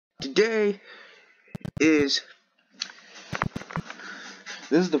Today is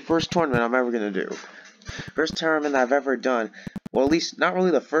this is the first tournament I'm ever gonna do. First tournament I've ever done. Well, at least not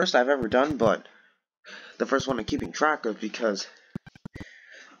really the first I've ever done, but the first one I'm keeping track of, because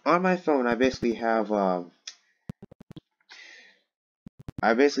on my phone I basically have I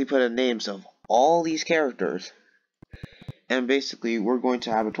basically put in names of all these characters, and basically we're going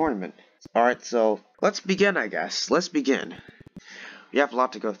to have a tournament. Alright, so let's begin, I guess. Let's begin. We have a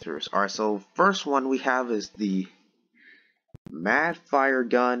lot to go through. Alright, so first one we have is the Mad Fire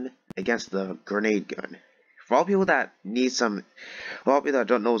Gun against the Grenade Gun. For all people that need some, for all people that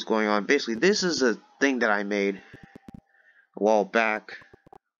don't know what's going on, basically this is a thing that I made a while back,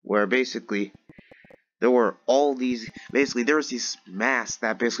 where basically there were all these, basically there was these masks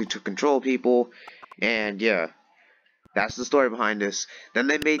that basically took control of people, and yeah, that's the story behind this. Then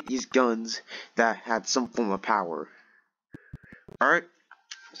they made these guns that had some form of power. Alright,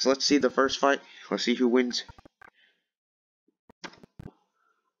 so let's see the first fight. Let's see who wins.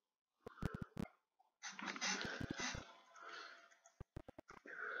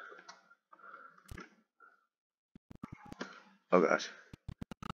 Oh gosh.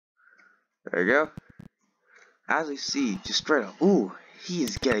 There you go. As we see, just straight up, ooh, he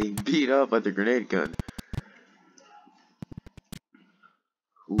is getting beat up by the grenade gun.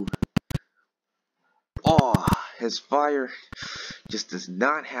 Ooh. Oh, his fire just does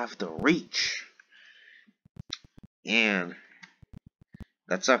not have the reach. And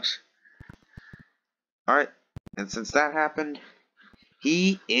that sucks. Alright, and since that happened,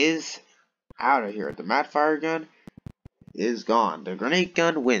 he is out of here. The Mad Fire Gun is gone. The grenade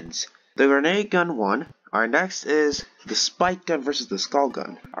gun wins. The grenade gun won. Alright, next is the spike gun versus the skull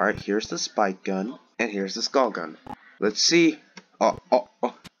gun. Alright, here's the spike gun, and here's the skull gun. Let's see. Oh.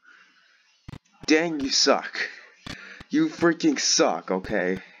 Dang, you suck. You freaking suck,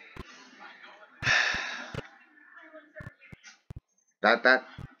 okay? That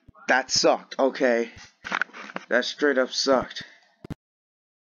sucked, okay? That straight up sucked.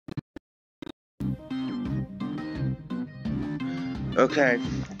 Okay.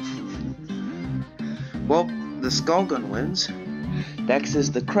 Well, the skull gun wins. Next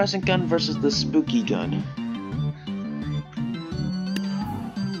is the crescent gun versus the spooky gun.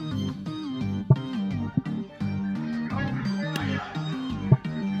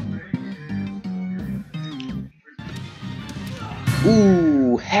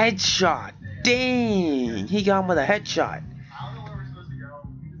 Ooh, headshot. Dang, he got him with a headshot.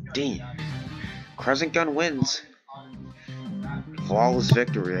 Dang. Crescent gun wins. Flawless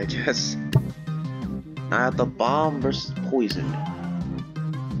victory, I guess. The bomb versus poison.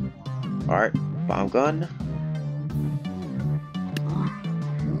 Alright, bomb gun.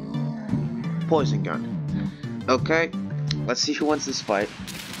 Poison gun. Okay, let's see who wins this fight.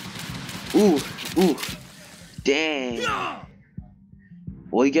 Ooh. Dang.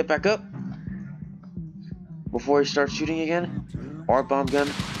 Will he get back up before he starts shooting again? Or bomb gun.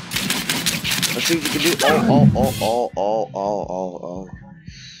 Let's see what you can do. Oh.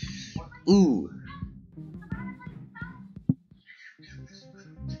 Ooh.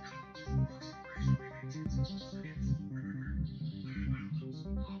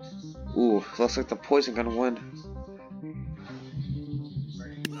 Ooh, looks like the poison gun win.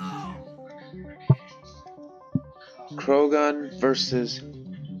 Crow gun versus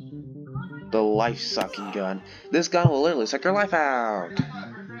the life-sucking gun. This gun will literally suck your life out.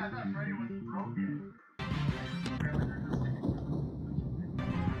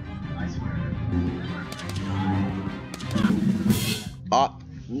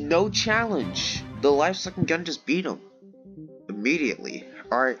 No challenge. The life-sucking gun just beat him immediately.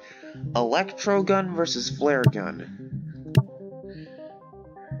 Alright, electro gun versus flare gun.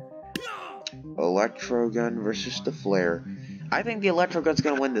 Electro gun versus the flare. I think the electro gun's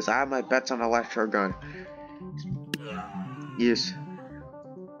gonna win this. I have my bets on electro gun. Yes.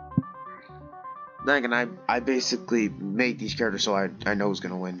 Then again, I basically made these characters so I know who's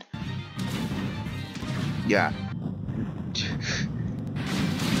gonna win. Yeah.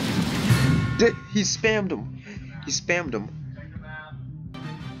 He spammed him.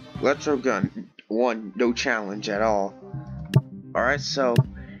 Electro gun won, no challenge at all. Alright, so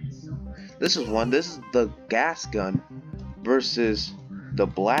this is one. This is the gas gun versus the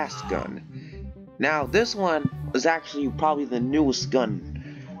blast gun. Now, this one is actually probably the newest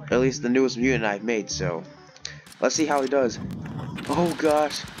gun, or at least the newest mutant I've made, so let's see how he does. Oh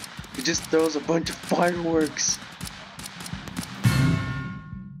gosh, he just throws a bunch of fireworks.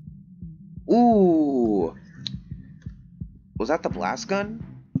 Ooh, was that the blast gun?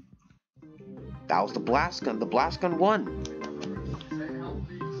 That was the blast gun. The blast gun won.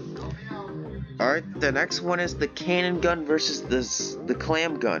 Alright, the next one is the cannon gun versus the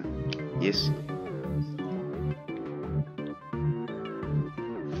clam gun. Yes.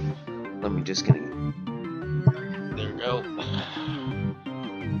 Let me just get it. There we go.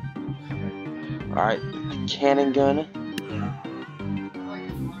 Alright, cannon gun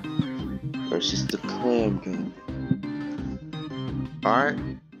versus the clam gun. Alright.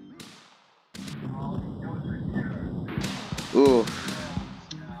 Ooh.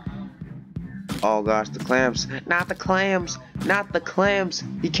 Oh gosh, the clams. Not the clams! Not the clams!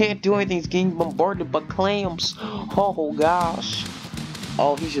 He can't do anything, he's getting bombarded by clams! Oh gosh.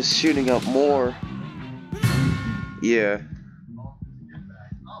 Oh, he's just shooting up more. Yeah.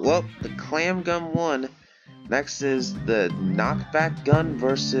 Well, the clam gun won. Next is the knockback gun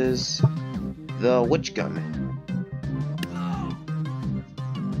versus the witch gun.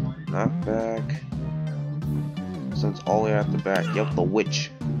 Knockback. Since all the way at the back. Yep, the witch.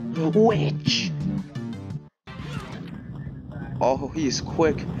 Witch! Oh, he's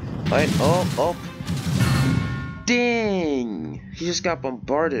quick. Right, oh. Dang! He just got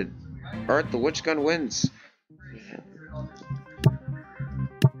bombarded. Alright, the witch gun wins.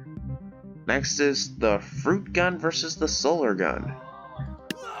 Next is the fruit gun versus the solar gun.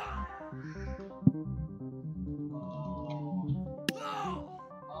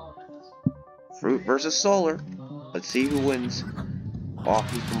 Fruit versus solar. Let's see who wins. Oh,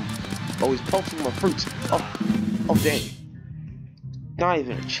 he's pelting my fruits. Oh, dang. Not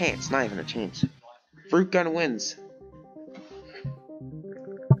even a chance. Not even a chance. Fruit gun wins.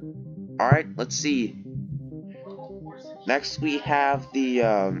 Alright, let's see. Next we have the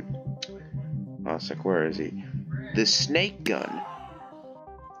oh, it's like, where is he? The snake gun.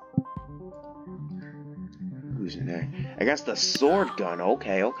 Who's in there? I guess the sword gun.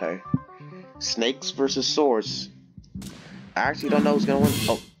 Okay. Snakes versus swords. I actually don't know who's gonna win.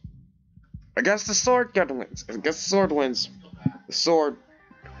 Oh, I guess the sword gun wins. I guess the sword wins. The sword.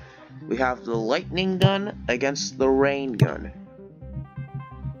 We have the lightning gun against the rain gun.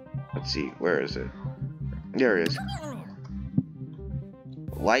 Let's see, where is it? There it is.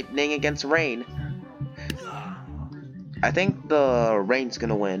 Lightning against rain. I think the rain's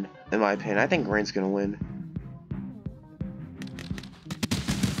gonna win, in my opinion. I think rain's gonna win.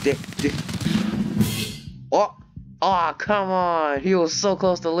 Oh, come on! He was so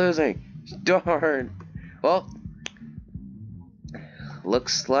close to losing. Darn. Well,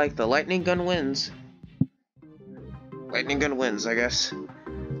 looks like the lightning gun wins. Lightning gun wins, I guess.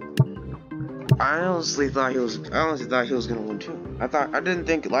 I honestly thought he was gonna win too. I didn't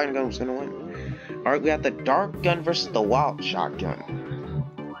think lightning gun was gonna win. Alright, we have the dark gun versus the wild shot gun.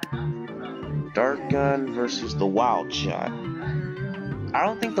 Dark gun versus the wild shot. I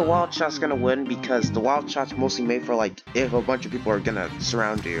don't think the wild shot's gonna win because the wild shot's mostly made for like if a bunch of people are gonna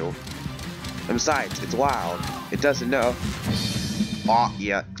surround you. And besides, it's wild. It doesn't know. Oh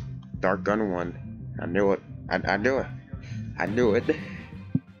yeah, dark gun won. I knew it. I knew it. I knew it.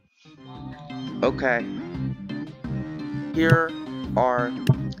 Okay. Here are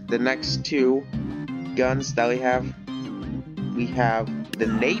the next two guns that we have. We have the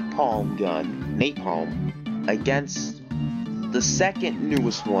napalm gun, napalm, against the second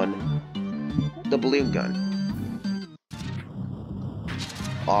newest one, the balloon gun.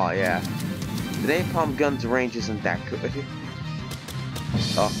 Oh yeah, the napalm gun's range isn't that good.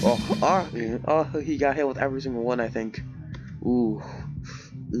 Oh, he got hit with every single one, I think. Ooh.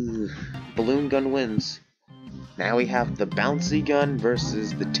 Balloon gun wins. Now we have the bouncy gun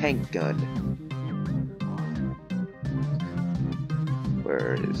versus the tank gun.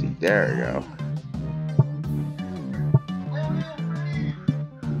 Where is he? There we go.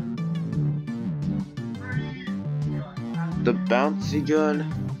 The bouncy gun.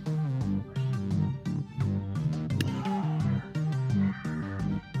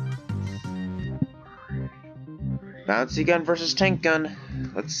 Bouncy gun versus tank gun.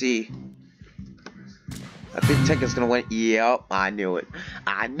 Let's see. I think tank is gonna win. Yep, I knew it.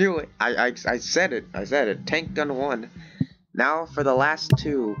 I knew it. I said it. I said it. Tank gun won. Now for the last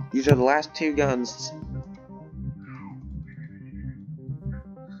two. These are the last two guns.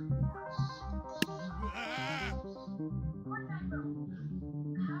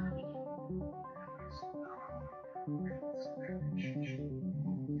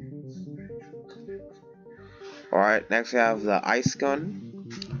 Alright, next we have the ice gun.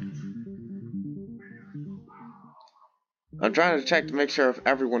 I'm trying to check to make sure if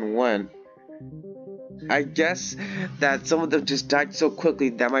everyone won. I guess that some of them just died so quickly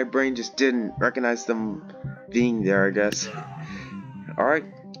that my brain just didn't recognize them being there, I guess. Alright,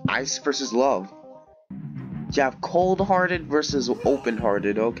 ice versus love. You have cold-hearted versus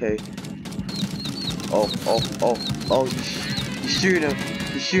open-hearted. Okay. Oh. You shoot him.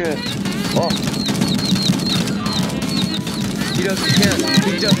 You shoot him. Oh. He doesn't care.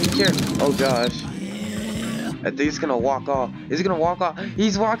 He doesn't care. Oh gosh. I think he's gonna walk off. Is he gonna walk off?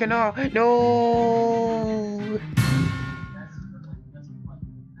 He's walking off. No.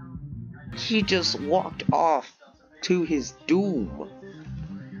 He just walked off to his doom.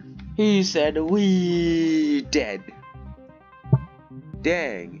 He said, "We dead."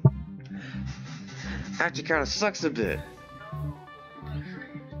 Dang. Actually, kind of sucks a bit.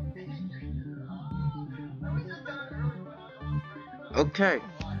 Okay.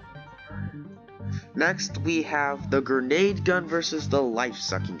 Next, we have the grenade gun versus the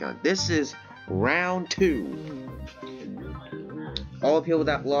life-sucking gun. This is round 2. All the people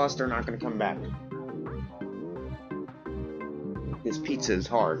that lost are not going to come back. This pizza is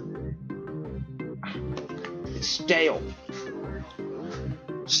hard. It's stale.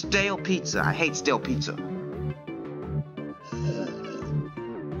 Stale pizza. I hate stale pizza.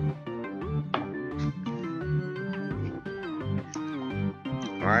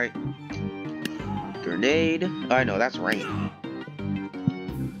 Alright. Grenade. I know, that's rain.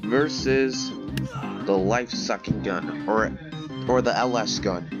 Versus the life-sucking gun. Or the LS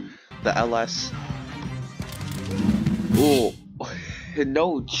gun. The LS. Ooh.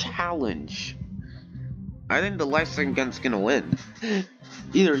 No challenge. I think the life-sucking gun's gonna win.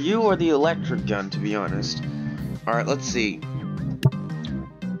 Either you or the electric gun, to be honest. Alright, let's see.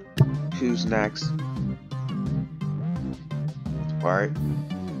 Who's next? Alright.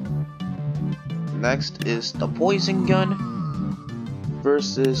 Next is the poison gun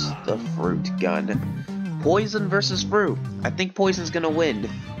versus the fruit gun. Poison versus fruit. I think poison's gonna win.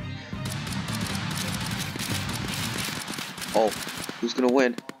 Oh, who's gonna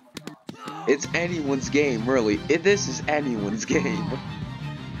win? It's anyone's game, really. This is anyone's game.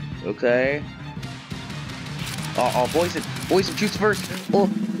 Okay. Oh, poison. Poison shoots first.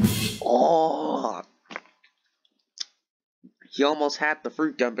 Oh. He almost had the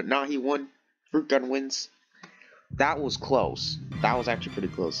fruit gun, but now he won. Fruit gun wins. That was close. That was actually pretty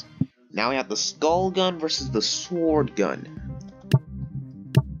close. Now we have the skull gun versus the sword gun.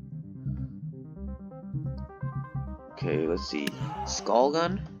 Okay, let's see. Skull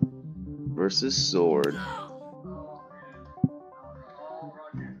gun versus sword.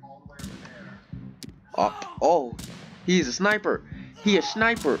 Oh, he's a sniper. He a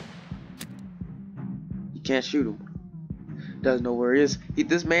sniper. You can't shoot him. Doesn't know where he is.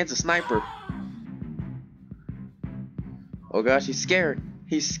 This man's a sniper. Oh gosh, he's scared.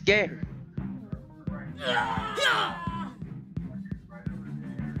 He's scared.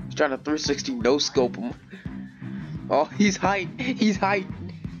 He's trying to 360 no scope him. Oh, he's hiding. He's hiding.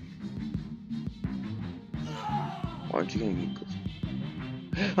 Why aren't you gonna get close?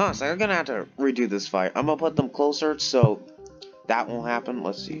 Huh, so I'm gonna have to redo this fight. I'm gonna put them closer so that won't happen.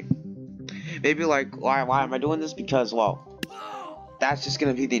 Let's see. Maybe like, why am I doing this? Because, well, that's just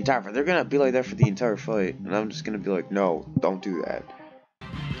gonna be the entire fight. They're gonna be like there for the entire fight, and I'm just gonna be like, no, don't do that.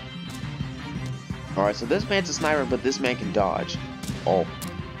 Alright, so this man's a sniper, but this man can dodge. Oh.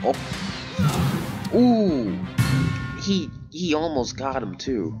 Ooh. He almost got him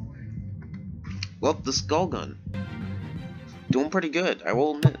too. Well, the skull gun. Doing pretty good, I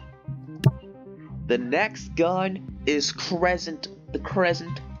will admit. The next gun is the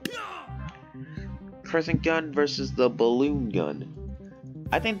crescent gun versus the balloon gun.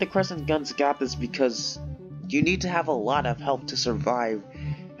 I think the crescent gun's got this because you need to have a lot of help to survive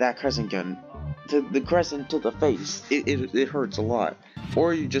that crescent gun. The crescent to the face, it hurts a lot.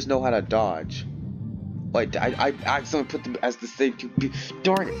 Or you just know how to dodge. Like, I accidentally put them as the same two.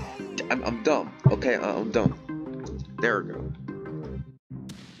 Darn it! I'm dumb. Okay, I'm dumb. There we go.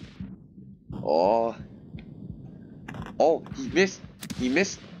 Oh, he missed.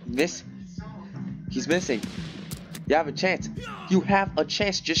 He's missing. You have a chance. You have a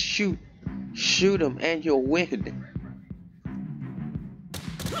chance. Just shoot him, and you'll win.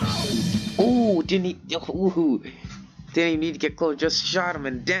 Ooh, didn't he need to get close? Just shot him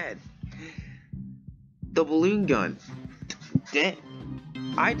and dead. The balloon gun. Dead.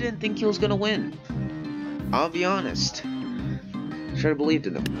 I didn't think he was gonna win. I'll be honest. Should have believed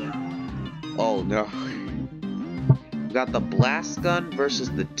in him. Oh no. We got the blast gun versus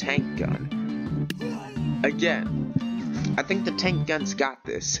the tank gun. Again, I think the tank gun's got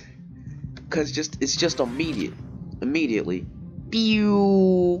this. Cause it's just immediately.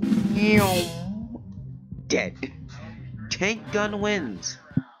 Pew! Dead. Tank gun wins.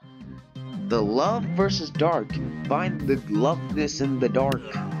 The love versus dark. Find the loveness in the dark.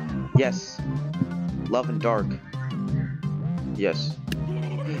 Yes. Love and dark. Yes.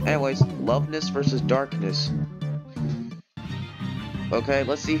 Anyways, loveness versus darkness. Okay,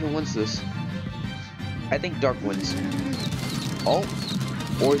 let's see who wins this. I think dark wins. Oh,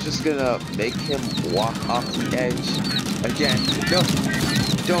 or he's just gonna make him walk off the edge again. No,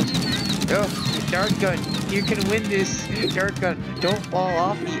 don't. No, Dark Gun, you can win this. Dark Gun, don't fall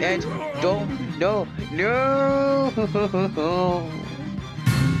off the edge. Don't. No, no.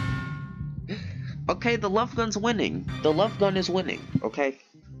 Okay, the love gun's winning. The love gun is winning. Okay.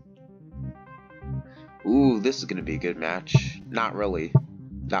 Ooh, this is gonna be a good match. Not really.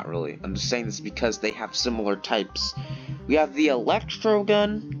 Not really. I'm just saying this because they have similar types. We have the electro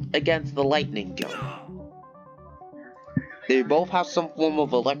gun against the lightning gun. They both have some form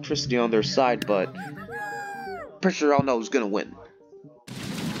of electricity on their side, but pretty sure y'all know who's gonna win.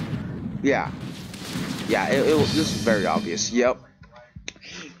 Yeah. Yeah, this is very obvious. Yep.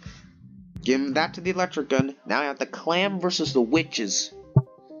 Give that to the electric gun. Now I have the clam versus the witches.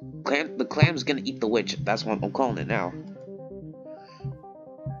 The clam's gonna eat the witch. That's what I'm calling it now.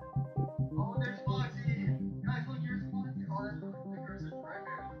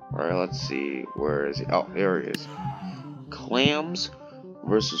 Alright, let's see. Where is he? Oh, here he is. Clams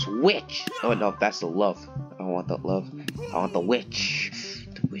versus witch. Oh no, that's the love. I don't want the love. I want the witch.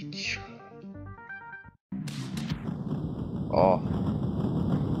 The witch. Oh.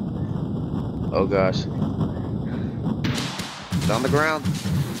 Oh gosh. It's on the ground.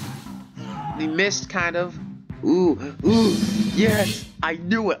 He missed, kind of. Ooh, ooh, yes! I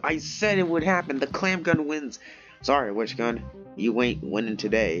knew it! I said it would happen. The clam gun wins. Sorry, witch gun. You ain't winning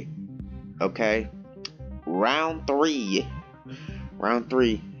today. Okay. Round 3. Round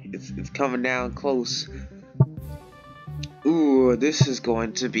 3. It's coming down close. Ooh, this is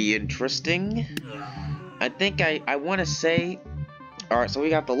going to be interesting. I think I want to say... Alright, so we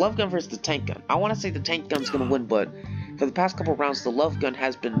got the love gun versus the tank gun. I want to say the tank gun's going to win, but for the past couple rounds, the love gun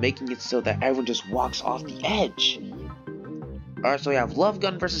has been making it so that everyone just walks off the edge. Alright, so we have love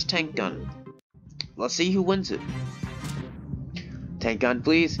gun versus tank gun. Let's see who wins it. Tank gun,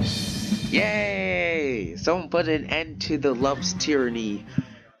 please. Yay! Someone put an end to the love's tyranny.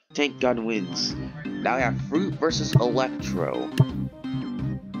 Tank gun wins. Now we have fruit versus electro.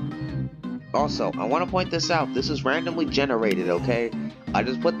 Also, I want to point this out. This is randomly generated, okay? I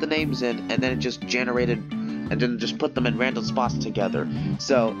just put the names in, and then it just generated, and then just put them in random spots together.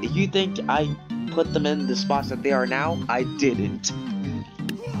 So, if you think I put them in the spots that they are now, I didn't.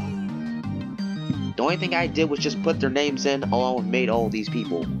 The only thing I did was just put their names in along with made all these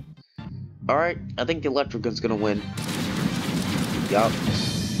people. Alright, I think the electric gun's gonna win. Yup.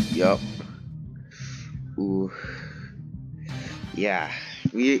 Yup. Ooh. Yeah.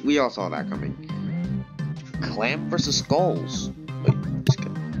 We all saw that coming. Clam versus skulls. Wait, just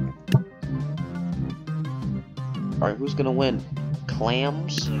kidding. Alright, who's gonna win?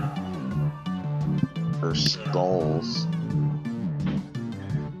 Clams or skulls?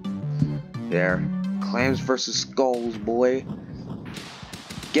 There. Clams versus skulls, boy.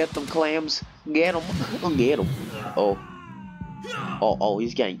 Get them, clams. Get them. Get them. Oh. Oh,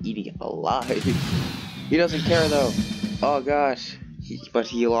 he's getting eaten alive. He doesn't care, though. Oh, gosh. But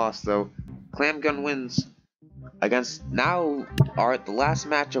he lost, though. Clam gun wins. Against, now, alright, the last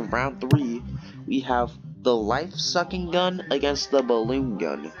match of round 3, we have the life-sucking gun against the balloon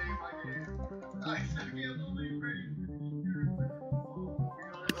gun.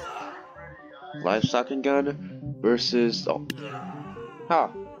 Life-sucking gun versus... Oh. Huh.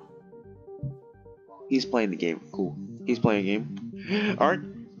 He's playing the game. Cool. He's playing a game. Alright.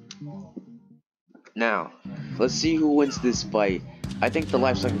 Now, let's see who wins this fight. I think the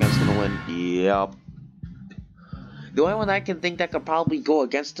life-sucking gun's gonna win. Yep. The only one I can think that could probably go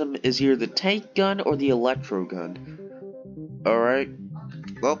against him is either the tank gun or the electro gun. Alright.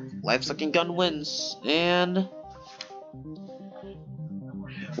 Well, life-sucking gun wins. And...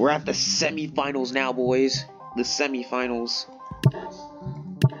 we're at the semi-finals now, boys. The semi-finals.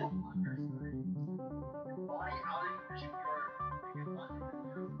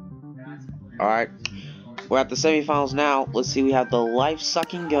 Alright. We're at the semi-finals now. Let's see, we have the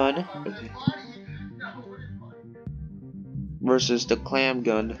life-sucking gun versus the clam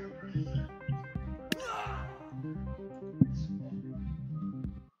gun.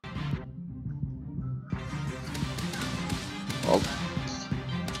 Oh.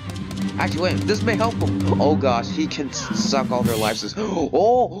 Actually, wait, this may help him. Oh gosh, he can suck all their lives.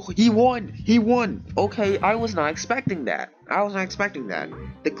 Oh, he won! He won! Okay, I was not expecting that.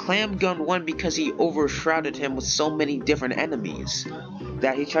 The clam gun won because he overshrouded him with so many different enemies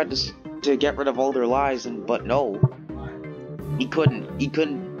that he tried to get rid of all their lives, but no. He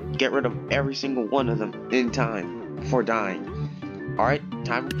couldn't get rid of every single one of them in time before dying. Alright,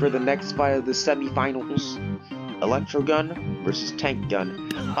 time for the next fight of the semifinals. Electro Gun versus Tank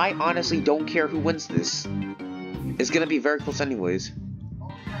Gun. I honestly don't care who wins this. It's gonna be very close anyways.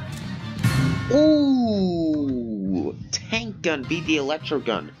 Ooh! Tank Gun beat the Electro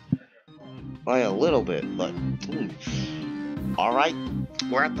Gun. By a little bit, but... Alright,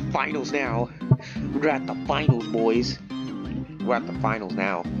 we're at the finals now. We're at the finals, boys. We're at the finals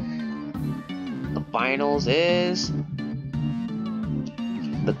now. The finals is...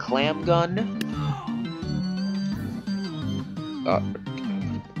 the Clam Gun.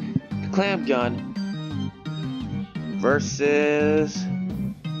 The Clam Gun versus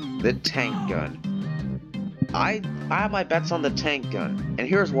the Tank Gun. I have my bets on the Tank Gun, and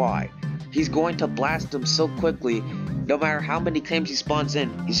here's why. He's going to blast him so quickly, no matter how many claims he spawns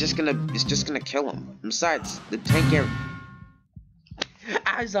in, it's just gonna kill him. Besides, the Tank Gun,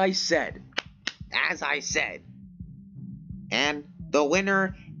 as I said, and the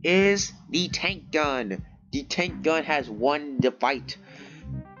winner is the Tank Gun. The Tank Gun has won the fight.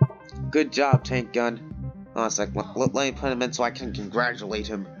 Good job, Tank Gun. Oh, it's like, let me put him in so I can congratulate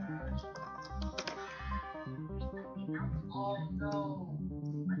him.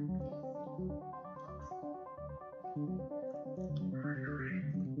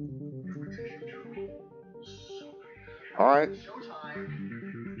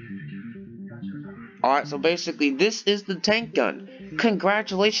 Alright, so basically, this is the Tank Gun.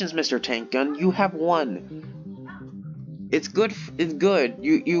 Congratulations, Mr. Tank Gun, you have won. It's good,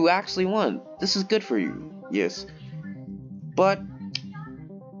 you actually won. This is good for you, yes. But,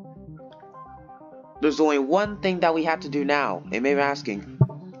 there's only one thing that we have to do now. And maybe asking,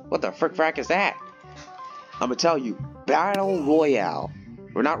 what the frick is that? I'm gonna tell you, Battle Royale.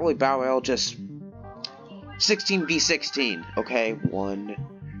 Or not really Battle Royale, just 16v16, okay? 1,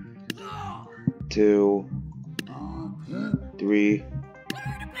 2, 3,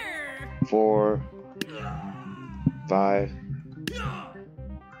 4, 5,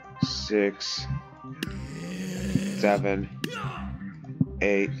 6, 7,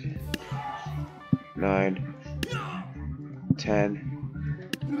 8, 9, 10,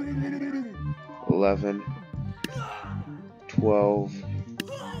 11, 12,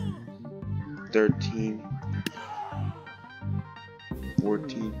 13,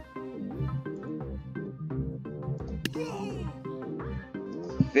 14,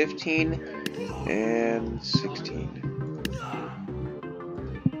 15, and 16.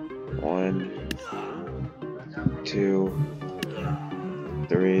 1, 2,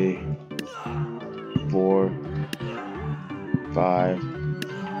 3, 4, 5,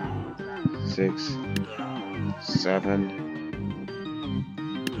 6, 7,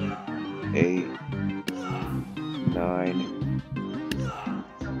 8, 9,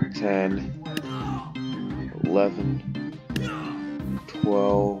 10, 11,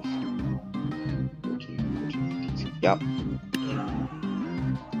 12, 13, yep.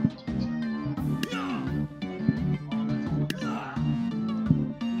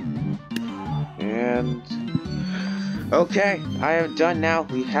 And okay, I am done now.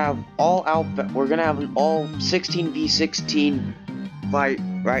 We have all out. We're gonna have an all 16v16 fight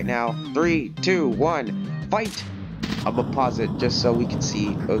right now. 3, 2, 1, fight! I'm gonna pause it just so we can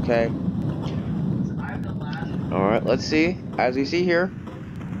see. Okay. All right, let's see. As we see here,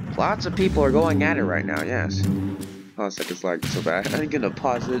 lots of people are going at it right now. Yes. Oh, it's like it's like so bad. I'm gonna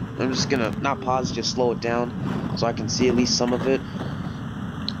pause it. I'm just gonna not pause, just slow it down so I can see at least some of it.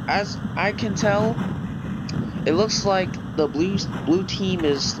 As I can tell, it looks like the blue team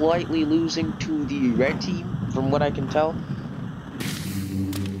is slightly losing to the red team, from what I can tell.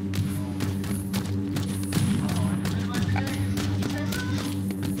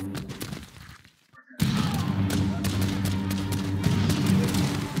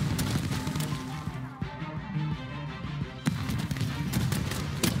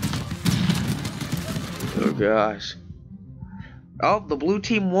 Oh gosh. Oh, the blue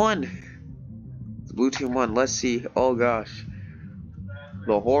team won. The blue team won. Let's see. Oh gosh.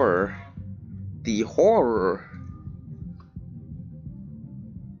 The horror. The horror.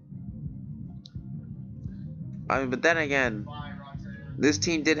 I mean, but then again, this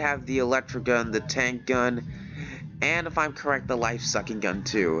team did have the electric gun, the tank gun, and if I'm correct, the life-sucking gun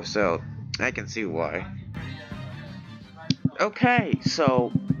too. So I can see why. Okay,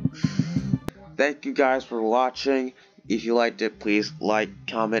 so thank you guys for watching. If you liked it, please like,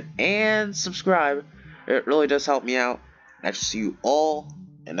 comment, and subscribe. It really does help me out. I shall see you all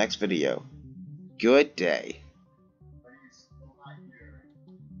in the next video. Good day.